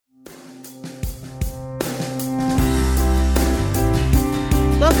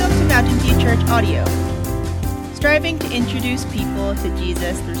Church Audio, striving to introduce people to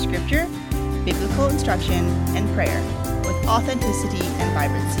Jesus through scripture, biblical instruction, and prayer with authenticity and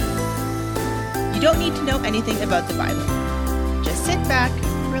vibrancy. You don't need to know anything about the Bible. Just sit back,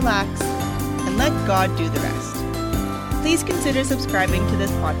 relax, and let God do the rest. Please consider subscribing to this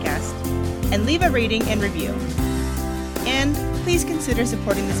podcast and leave a rating and review. And please consider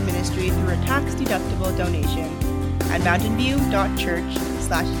supporting this ministry through a tax-deductible donation at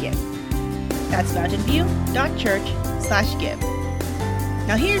mountainview.church/give. That's mountainview.church/give.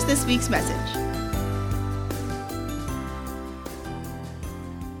 Now here's this week's message.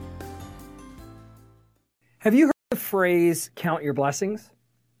 Have you heard the phrase, count your blessings?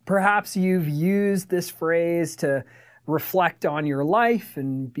 Perhaps you've used this phrase to reflect on your life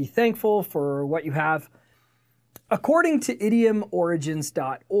and be thankful for what you have. According to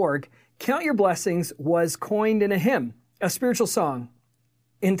idiomorigins.org, Count Your Blessings was coined in a hymn, a spiritual song,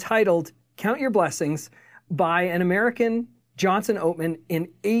 entitled Count Your Blessings by an American, Johnson Oatman, in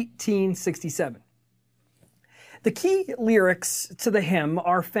 1867. The key lyrics to the hymn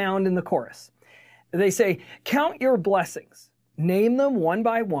are found in the chorus. They say, count your blessings, name them one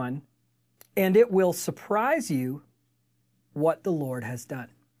by one, and it will surprise you what the Lord has done.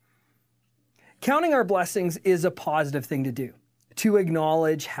 Counting our blessings is a positive thing to do, to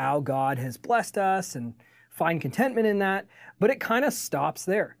acknowledge how God has blessed us and find contentment in that, but it kind of stops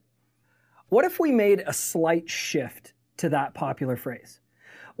there. What if we made a slight shift to that popular phrase?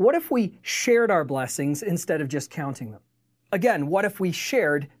 What if we shared our blessings instead of just counting them? Again, what if we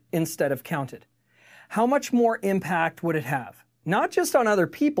shared instead of counted? How much more impact would it have? Not just on other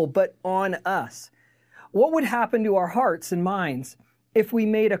people, but on us. What would happen to our hearts and minds if we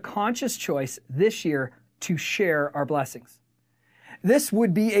made a conscious choice this year to share our blessings? This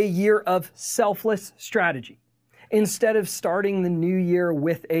would be a year of selfless strategy. Instead of starting the new year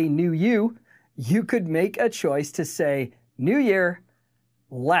with a new you, you could make a choice to say, new year,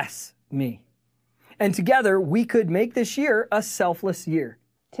 less me. And together we could make this year a selfless year.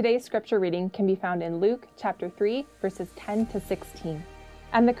 Today's scripture reading can be found in Luke chapter 3, verses 10 to 16.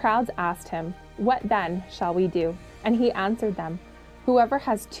 And the crowds asked him, "What then shall we do?" And he answered them, "Whoever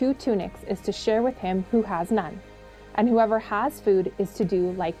has 2 tunics is to share with him who has none, and whoever has food is to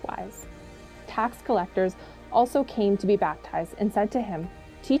do likewise." Tax collectors also came to be baptized and said to him,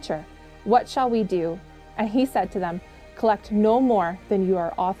 "Teacher, what shall we do?" And he said to them, "Collect no more than you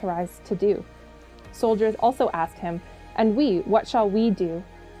are authorized to do." Soldiers also asked him, "And we, what shall we do?"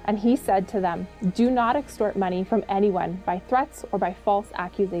 And he said to them, "Do not extort money from anyone by threats or by false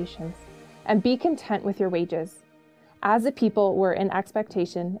accusations, and be content with your wages." As the people were in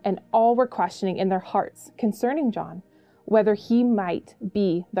expectation, and all were questioning in their hearts concerning John, whether he might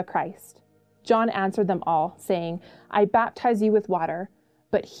be the Christ. John answered them all, saying, "I baptize you with water,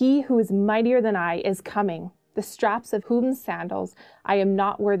 but he who is mightier than I is coming, the straps of whose sandals I am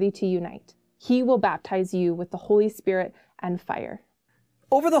not worthy to unite. He will baptize you with the Holy Spirit and fire."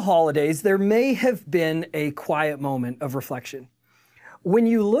 Over the holidays, there may have been a quiet moment of reflection when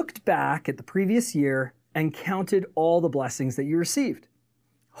you looked back at the previous year and counted all the blessings that you received.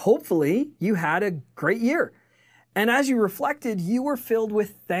 Hopefully, you had a great year. And as you reflected, you were filled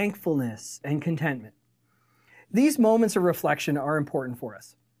with thankfulness and contentment. These moments of reflection are important for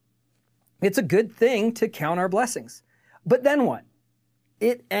us. It's a good thing to count our blessings. But then what?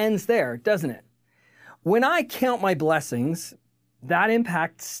 It ends there, doesn't it? When I count my blessings, that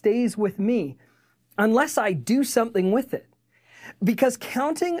impact stays with me unless I do something with it. Because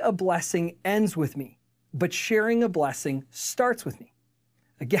counting a blessing ends with me, but sharing a blessing starts with me.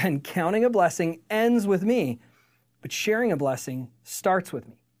 Again, counting a blessing ends with me, but sharing a blessing starts with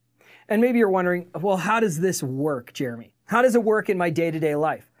me. And maybe you're wondering, well, how does this work, Jeremy? How does it work in my day-to-day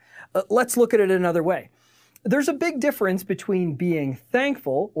life? Let's look at it another way. There's a big difference between being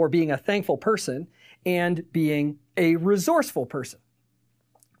thankful or being a thankful person and being a resourceful person.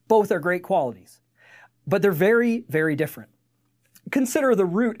 Both are great qualities, but they're very, very different. Consider the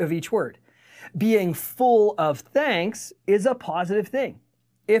root of each word. Being full of thanks is a positive thing.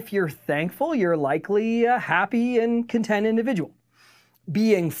 If you're thankful, you're likely a happy and content individual.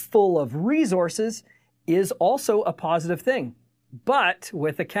 Being full of resources is also a positive thing, but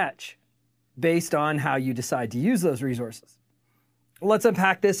with a catch, based on how you decide to use those resources. Let's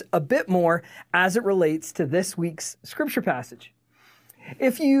unpack this a bit more as it relates to this week's scripture passage.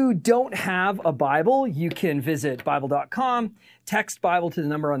 If you don't have a Bible, you can visit Bible.com, text Bible to the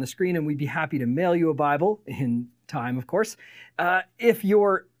number on the screen, and we'd be happy to mail you a Bible in time, of course. If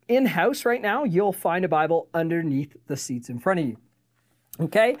you're in-house right now, you'll find a Bible underneath the seats in front of you.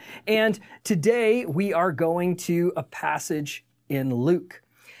 Okay? And today we are going to a passage in Luke.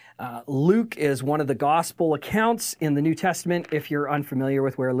 Luke is one of the gospel accounts in the New Testament. If you're unfamiliar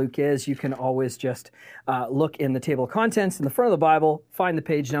with where Luke is, you can always just look in the table of contents in the front of the Bible, find the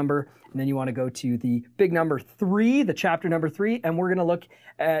page number, and then you want to go to the big number 3, the chapter number 3, and we're going to look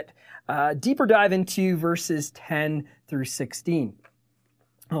at deeper dive into verses 10 through 16.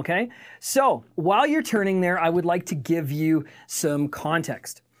 Okay, so while you're turning there, I would like to give you some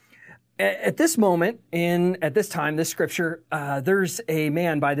context. At this moment, at this time, this scripture, there's a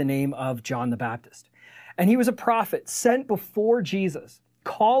man by the name of John the Baptist. And he was a prophet sent before Jesus,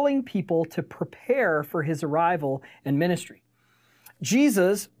 calling people to prepare for his arrival and ministry.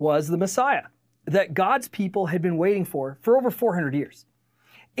 Jesus was the Messiah that God's people had been waiting for over 400 years.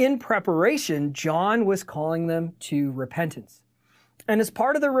 In preparation, John was calling them to repentance. And as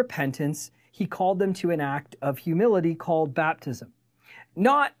part of their repentance, he called them to an act of humility called baptism.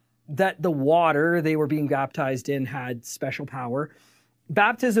 Not that the water they were being baptized in had special power.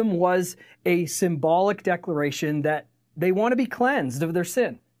 Baptism was a symbolic declaration that they want to be cleansed of their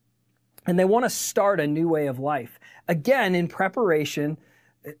sin. And they want to start a new way of life, again, in preparation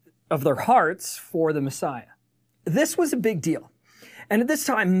of their hearts for the Messiah. This was a big deal. And at this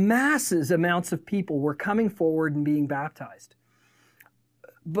time, amounts of people were coming forward and being baptized.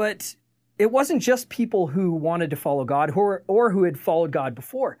 But it wasn't just people who wanted to follow God or who had followed God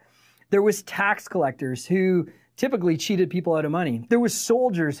before. There was tax collectors who typically cheated people out of money. There was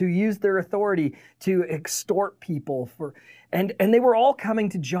soldiers who used their authority to extort people and they were all coming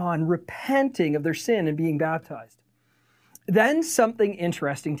to John, repenting of their sin and being baptized. Then something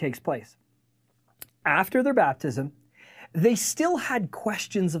interesting takes place. After their baptism, they still had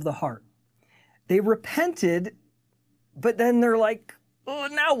questions of the heart. They repented, but then they're like, oh,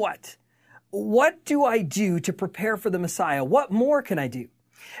 now what? What do I do to prepare for the Messiah? What more can I do?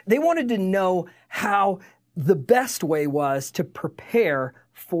 They wanted to know how the best way was to prepare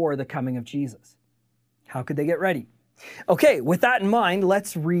for the coming of Jesus. How could they get ready? Okay, with that in mind,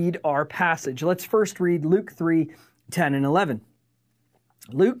 let's read our passage. Let's first read Luke 3, 10 and 11.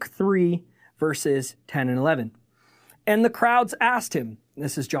 Luke 3, verses 10 and 11. And the crowds asked him,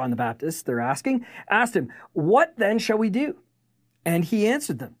 this is John the Baptist, asked him, what then shall we do? And he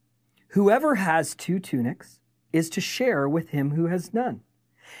answered them, whoever has 2 tunics is to share with him who has none.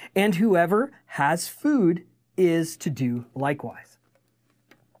 And whoever has food is to do likewise.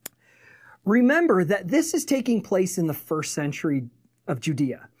 Remember that this is taking place in the first century of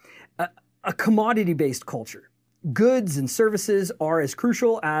Judea, a commodity-based culture. Goods and services are as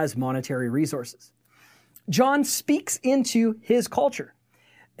crucial as monetary resources. John speaks into his culture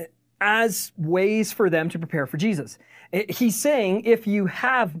as ways for them to prepare for Jesus. He's saying if you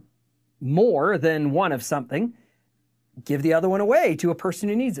have more than one of something, give the other one away to a person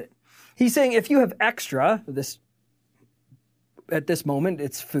who needs it. He's saying if you have extra, at this moment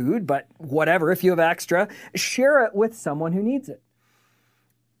it's food, but whatever, if you have extra, share it with someone who needs it.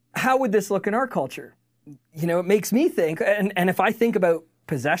 How would this look in our culture? You know, it makes me think, and if I think about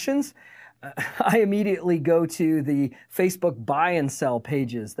possessions, I immediately go to the Facebook buy and sell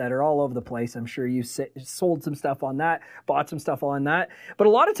pages that are all over the place. I'm sure you sold some stuff on that, bought some stuff on that. But a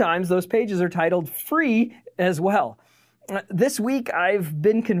lot of times those pages are titled free as well. This week I've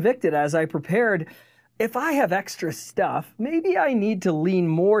been convicted as I prepared. If I have extra stuff, maybe I need to lean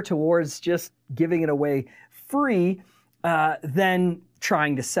more towards just giving it away free than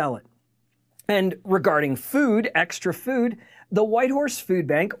trying to sell it. And regarding food, extra food, the Whitehorse Food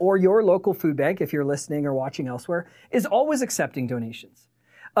Bank, or your local food bank, if you're listening or watching elsewhere, is always accepting donations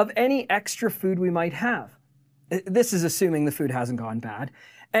of any extra food we might have. This is assuming the food hasn't gone bad.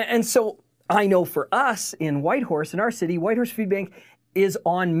 And so I know for us in Whitehorse, in our city, Whitehorse Food Bank is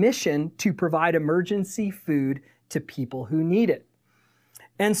on mission to provide emergency food to people who need it.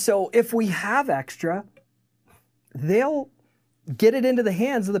 And so if we have extra, they'll get it into the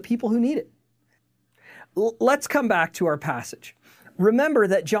hands of the people who need it. Let's come back to our passage. Remember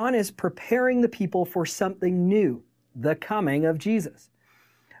that John is preparing the people for something new, the coming of Jesus.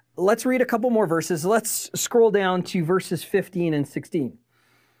 Let's read a couple more verses. Let's scroll down to verses 15 and 16.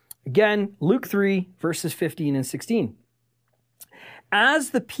 Again, Luke 3, verses 15 and 16.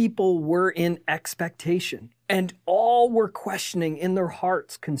 As the people were in expectation, and all were questioning in their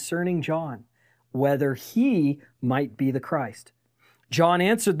hearts concerning John, whether he might be the Christ. John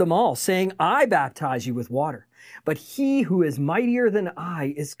answered them all, saying, I baptize you with water, but he who is mightier than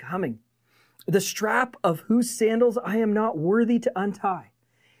I is coming, the strap of whose sandals I am not worthy to untie.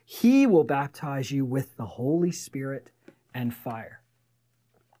 He will baptize you with the Holy Spirit and fire.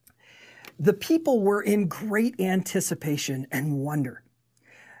 The people were in great anticipation and wonder,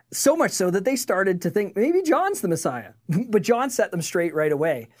 so much so that they started to think maybe John's the Messiah. But John set them straight right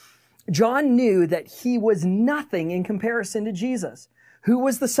away. John knew that he was nothing in comparison to Jesus, who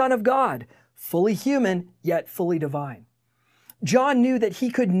was the Son of God, fully human, yet fully divine. John knew that he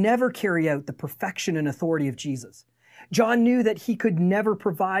could never carry out the perfection and authority of Jesus. John knew that he could never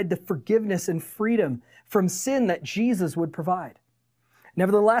provide the forgiveness and freedom from sin that Jesus would provide.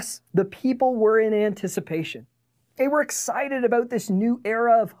 Nevertheless, the people were in anticipation. They were excited about this new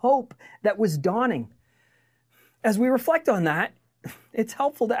era of hope that was dawning. As we reflect on that, it's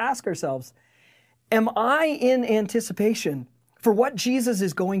helpful to ask ourselves, am I in anticipation for what Jesus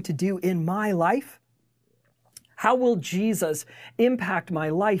is going to do in my life? How will Jesus impact my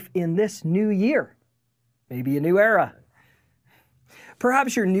life in this new year? Maybe a new era.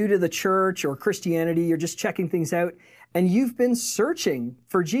 Perhaps you're new to the church or Christianity, you're just checking things out, and you've been searching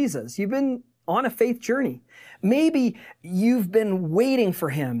for Jesus. You've been on a faith journey. Maybe you've been waiting for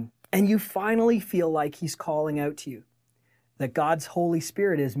him, and you finally feel like he's calling out to you, that God's Holy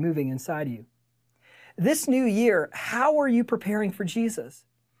Spirit is moving inside of you. This new year, how are you preparing for Jesus?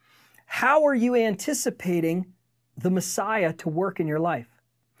 How are you anticipating the Messiah to work in your life?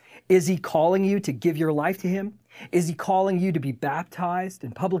 Is he calling you to give your life to him? Is he calling you to be baptized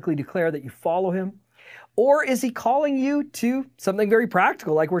and publicly declare that you follow him? Or is he calling you to something very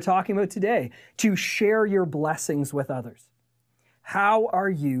practical, like we're talking about today, to share your blessings with others? How are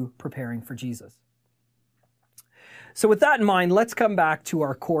you preparing for Jesus? So with that in mind, let's come back to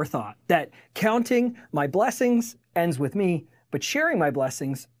our core thought that counting my blessings ends with me, but sharing my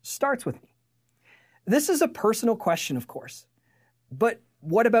blessings starts with me. This is a personal question, of course, but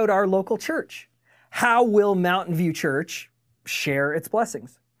what about our local church? How will Mountain View Church share its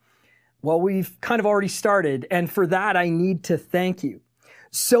blessings? Well, we've kind of already started, and for that, I need to thank you.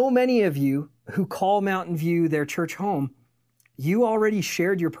 So many of you who call Mountain View their church home, you already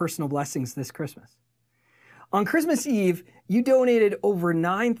shared your personal blessings this Christmas. On Christmas Eve, you donated over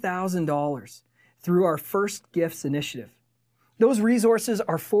 $9,000 through our First Gifts initiative. Those resources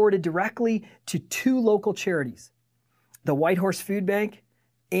are forwarded directly to 2 local charities, the White Horse Food Bank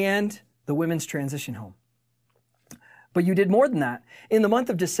and the Women's Transition Home. But you did more than that. In the month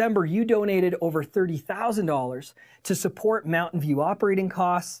of December, you donated over $30,000 to support Mountain View operating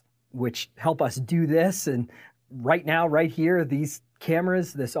costs, which help us do this. And right now, right here, these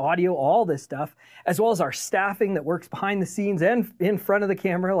cameras, this audio, all this stuff, as well as our staffing that works behind the scenes and in front of the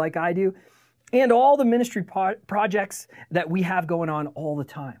camera like I do, and all the ministry projects that we have going on all the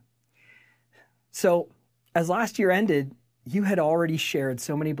time. So as last year ended, you had already shared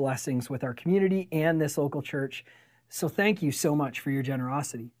so many blessings with our community and this local church. So thank you so much for your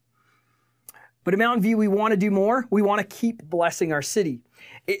generosity. But at Mountain View, we want to do more. We want to keep blessing our city.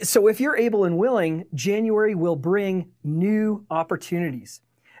 So if you're able and willing, January will bring new opportunities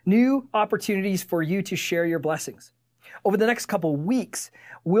for you to share your blessings. Over the next couple weeks,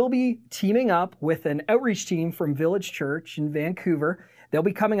 we'll be teaming up with an outreach team from Village Church in Vancouver. They'll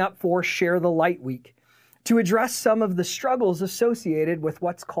be coming up for Share the Light Week to address some of the struggles associated with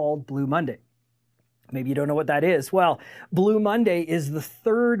what's called Blue Monday. Maybe you don't know what that is. Well, Blue Monday is the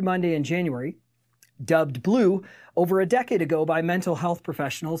 3rd Monday in January, dubbed Blue over a decade ago by mental health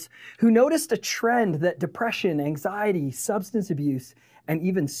professionals who noticed a trend that depression, anxiety, substance abuse, and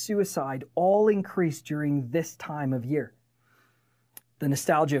even suicide all increased during this time of year. The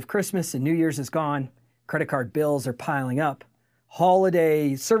nostalgia of Christmas and New Year's is gone. Credit card bills are piling up.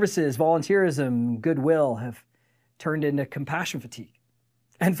 Holiday services, volunteerism, goodwill have turned into compassion fatigue.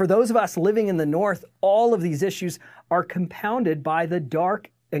 And for those of us living in the north, all of these issues are compounded by the dark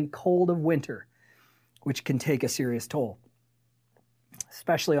and cold of winter, which can take a serious toll,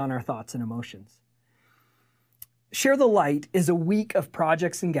 especially on our thoughts and emotions. Share the Light is a week of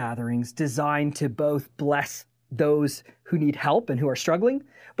projects and gatherings designed to both bless those who need help and who are struggling,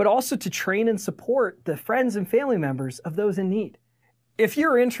 but also to train and support the friends and family members of those in need. If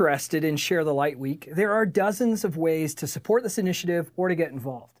you're interested in Share the Light Week, there are dozens of ways to support this initiative or to get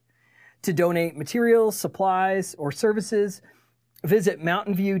involved. To donate materials, supplies, or services, visit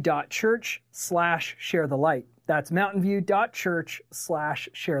mountainview.church/sharethelight. That's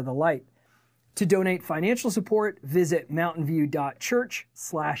mountainview.church/sharethelight. To donate financial support, visit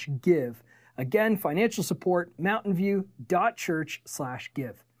mountainview.church/give. Again, financial support,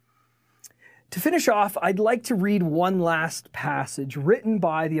 mountainview.church/give. To finish off, I'd like to read one last passage written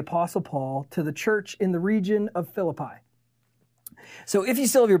by the Apostle Paul to the church in the region of Philippi. So if you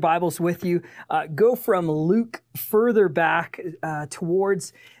still have your Bibles with you, go from Luke further back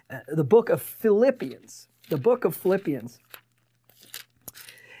towards the book of Philippians. The book of Philippians.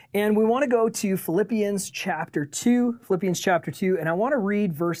 And we want to go to Philippians chapter 2, and I want to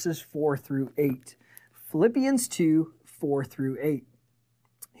read verses 4 through 8. Philippians 2, 4 through 8.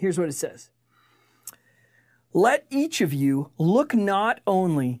 Here's what it says. Let each of you look not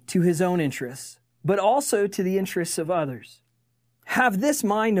only to his own interests, but also to the interests of others. Have this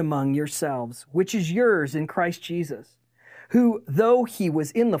mind among yourselves, which is yours in Christ Jesus, who, though he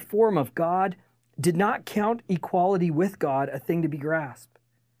was in the form of God, did not count equality with God a thing to be grasped,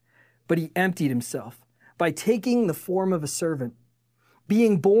 but he emptied himself by taking the form of a servant,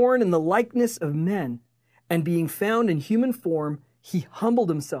 being born in the likeness of men, and being found in human form, he humbled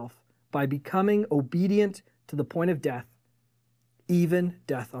himself by becoming obedient to the point of death, even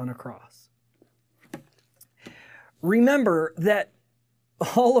death on a cross. Remember that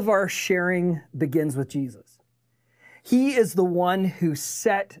all of our sharing begins with Jesus. He is the one who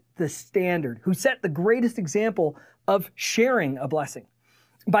set the standard, who set the greatest example of sharing a blessing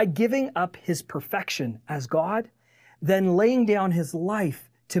by giving up his perfection as God, then laying down his life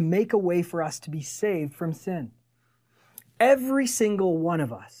to make a way for us to be saved from sin. Every single one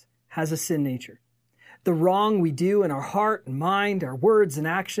of us has a sin nature. The wrong we do in our heart and mind, our words and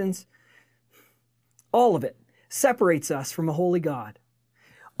actions, all of it separates us from a holy God.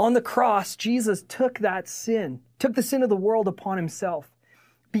 On the cross, Jesus took that sin, took the sin of the world upon himself,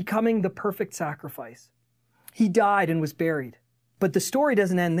 becoming the perfect sacrifice. He died and was buried. But the story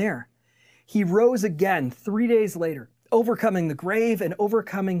doesn't end there. He rose again 3 days later, overcoming the grave and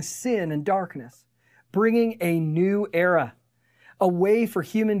overcoming sin and darkness, bringing a new era, a way for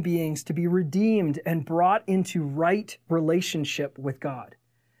human beings to be redeemed and brought into right relationship with God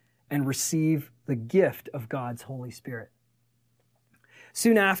and receive the gift of God's Holy Spirit.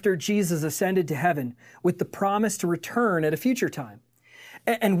 Soon after, Jesus ascended to heaven with the promise to return at a future time.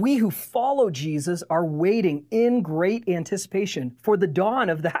 And we who follow Jesus are waiting in great anticipation for the dawn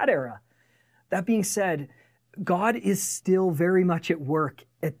of that era. That being said, God is still very much at work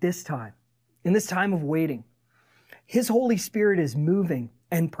at this time, in this time of waiting. His Holy Spirit is moving,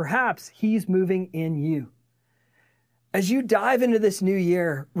 and perhaps he's moving in you. As you dive into this new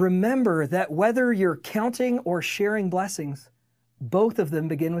year, remember that whether you're counting or sharing blessings, both of them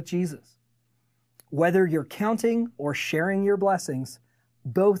begin with Jesus. Whether you're counting or sharing your blessings,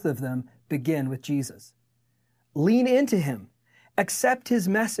 both of them begin with Jesus. Lean into him, accept his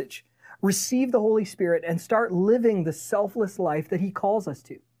message, receive the Holy Spirit, and start living the selfless life that he calls us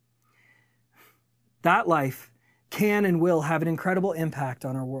to. That life can and will have an incredible impact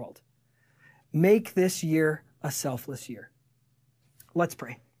on our world. Make this year a selfless year. Let's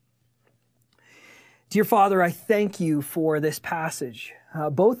pray. Dear Father, I thank you for this passage,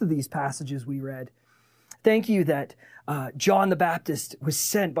 both of these passages we read. Thank you that John the Baptist was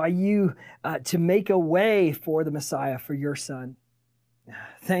sent by you to make a way for the Messiah, for your Son.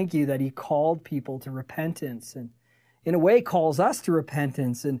 Thank you that he called people to repentance and in a way calls us to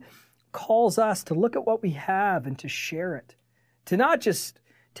repentance and calls us to look at what we have and to share it. To not just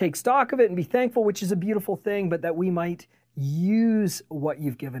take stock of it and be thankful, which is a beautiful thing, but that we might use what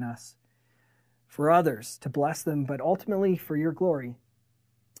you've given us for others, to bless them, but ultimately for your glory.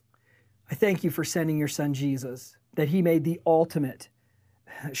 I thank you for sending your Son Jesus, that he made the ultimate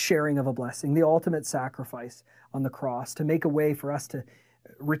sharing of a blessing, the ultimate sacrifice on the cross to make a way for us to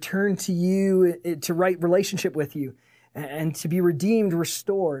return to you, to right relationship with you, and to be redeemed,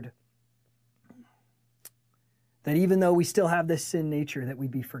 restored. That even though we still have this sin nature, that we'd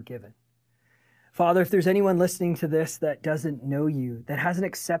be forgiven. Father, if there's anyone listening to this that doesn't know you, that hasn't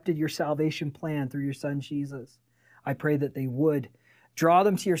accepted your salvation plan through your Son Jesus, I pray that they would draw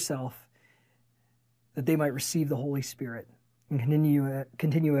them to yourself, that they might receive the Holy Spirit and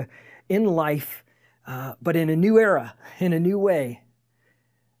continue in life, but in a new era, in a new way,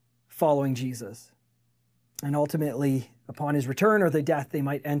 following Jesus. And ultimately, upon his return or the death, they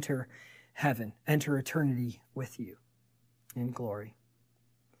might enter heaven, enter eternity with you in glory.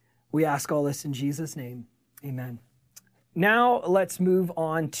 We ask all this in Jesus' name. Amen. Now let's move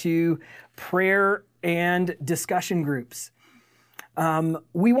on to prayer and discussion groups.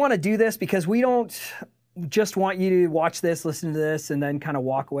 We want to do this because we don't just want you to watch this, listen to this, and then kind of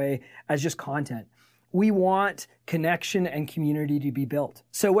walk away as just content. We want connection and community to be built.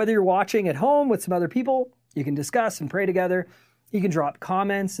 So whether you're watching at home with some other people, you can discuss and pray together. You can drop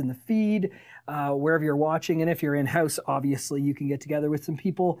comments in the feed wherever you're watching. And if you're in-house, obviously, you can get together with some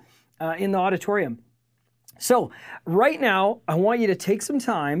people in the auditorium. So right now, I want you to take some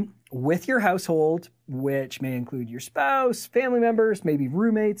time with your household, which may include your spouse, family members, maybe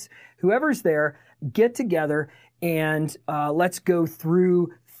roommates, whoever's there, get together and let's go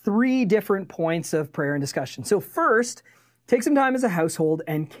through 3 different points of prayer and discussion. So first, take some time as a household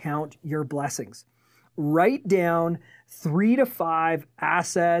and count your blessings. Write down 3 to 5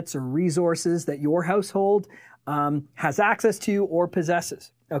 assets or resources that your household has access to or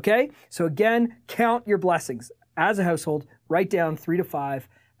possesses. Okay? So again, count your blessings. As a household, write down 3 to 5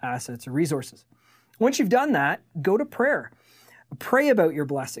 assets or resources. Once you've done that, go to prayer. Pray about your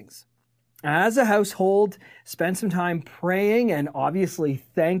blessings. As a household, spend some time praying and obviously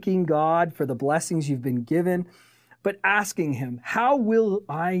thanking God for the blessings you've been given, but asking Him, how will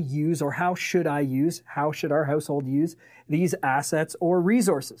I use, or how should our household use these assets or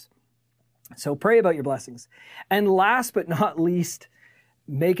resources? So pray about your blessings. And last but not least,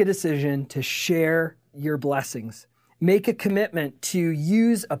 make a decision to share your blessings. Make a commitment to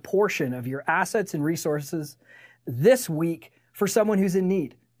use a portion of your assets and resources this week for someone who's in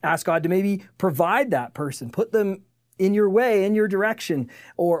need. Ask God to maybe provide that person, put them in your way, in your direction,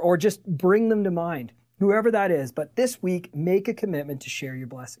 or just bring them to mind, whoever that is. But this week, make a commitment to share your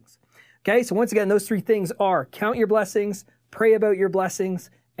blessings. Okay, so once again, those 3 things are count your blessings, pray about your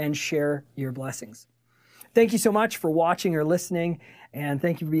blessings, and share your blessings. Thank you so much for watching or listening, and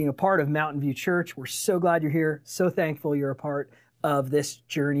thank you for being a part of Mountain View Church. We're so glad you're here, so thankful you're a part of this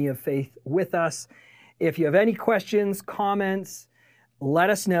journey of faith with us. If you have any questions, comments, let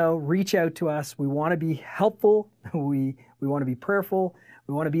us know, reach out to us. We want to be helpful. We want to be prayerful.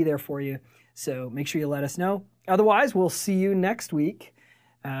 We want to be there for you. So make sure you let us know. Otherwise, we'll see you next week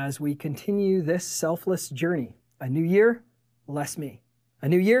as we continue this selfless journey. A new year, less me. A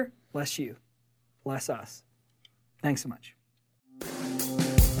new year, less you, less us. Thanks so much. Thanks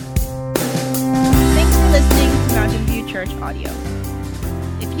for listening to Mountain View Church audio.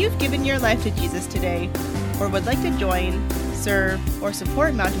 If you've given your life to Jesus today, or would like to join, serve, or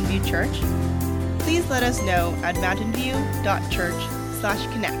support Mountain View Church, please let us know at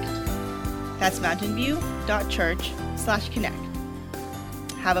mountainview.church/connect. That's mountainview.church/connect.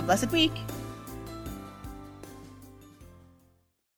 Have a blessed week.